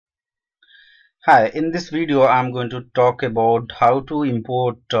Hi, in this video I'm going to talk about how to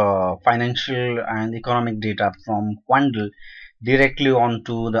import financial and economic data from Quandl directly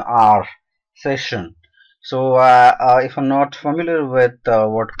onto the R session. If I'm not familiar with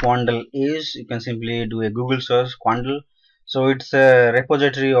what Quandl is, you can simply do a Google search Quandl. So it's a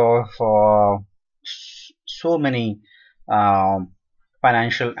repository of so many um,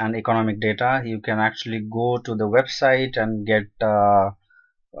 financial and economic data. You can actually go to the website and get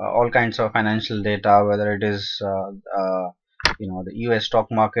all kinds of financial data, whether it is the US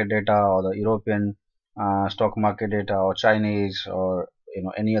stock market data or the European stock market data or Chinese or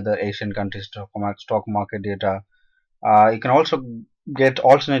any other Asian countries stock market data. You can also get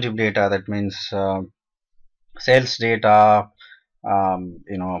alternative data, that means sales data,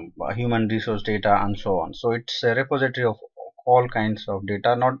 human resource data, and so on. So it's a repository of all kinds of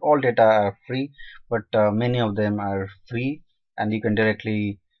data. Not all data are free, but many of them are free, and you can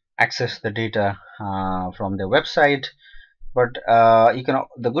directly access the data from the website. But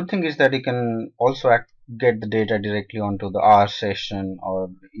the good thing is that you can also get the data directly onto the R session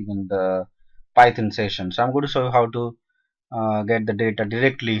or even the Python session. So I'm going to show you how to get the data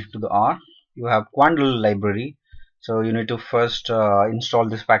directly to the R. You have Quandl library, so you need to first install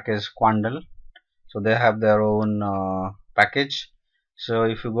this package Quandl. So they have their own package. So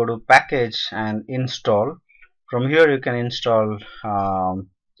if you go to package and install, from here you can install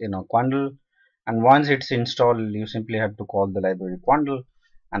Quandl, and once it's installed you simply have to call the library Quandl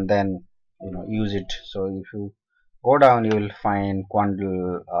and then use it. So if you go down, you will find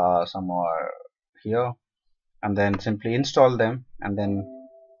Quandl somewhere here, and then simply install them, and then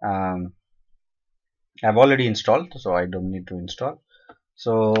um, I've already installed, so I don't need to install.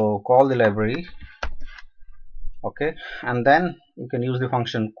 So call the library, okay, and then you can use the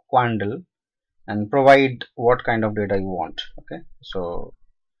function Quandl and provide what kind of data you want. Okay, so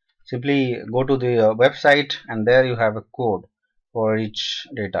simply go to the website, and there you have a code for each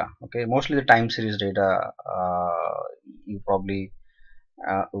data. Okay, mostly the time series data you probably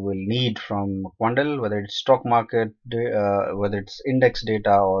will need from Quandl, whether it's stock market, whether it's index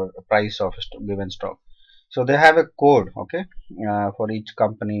data or price of a given stock. So they have a code, okay, for each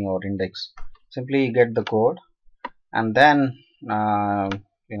company or index. Simply get the code, and then uh,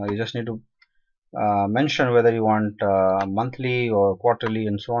 you just need to mention whether you want monthly or quarterly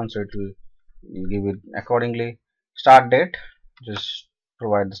and so on. So it will you give it accordingly. Start date, just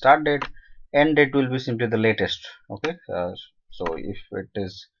provide the start date. End date will be simply the latest. Okay, so if it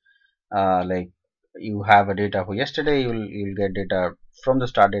is like you have a data for yesterday, you'll get data from the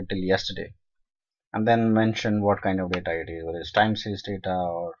start date till yesterday, and then mention what kind of data it is, whether it's time series data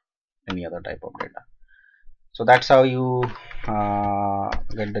or any other type of data. So that's how you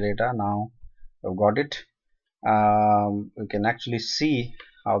get the data. Now you've got it. We can actually see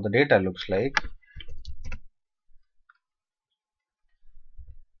how the data looks like.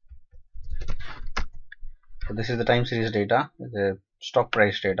 So this is the time series data, the stock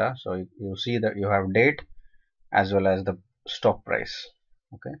price data. So you see that you have date as well as the stock price.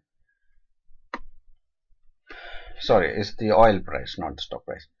 Okay, sorry, it's the oil price, not the stock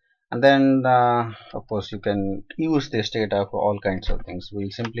price. And then of course you can use this data for all kinds of things. We'll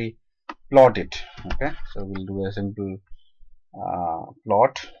simply plot it. Okay, so we'll do a simple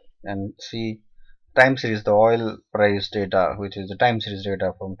plot and see time series, the oil price data, which is the time series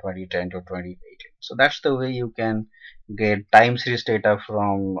data from 2010 to 2018. So that's the way you can get time series data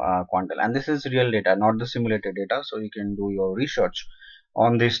from Quandl, and this is real data, not the simulated data. So you can do your research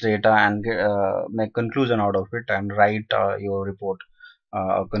on this data and make conclusion out of it and write your report,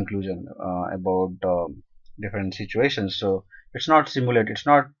 a conclusion about different situations. So it's not simulated, it's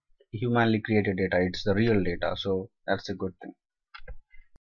not humanly created data, it's the real data. So that's a good thing.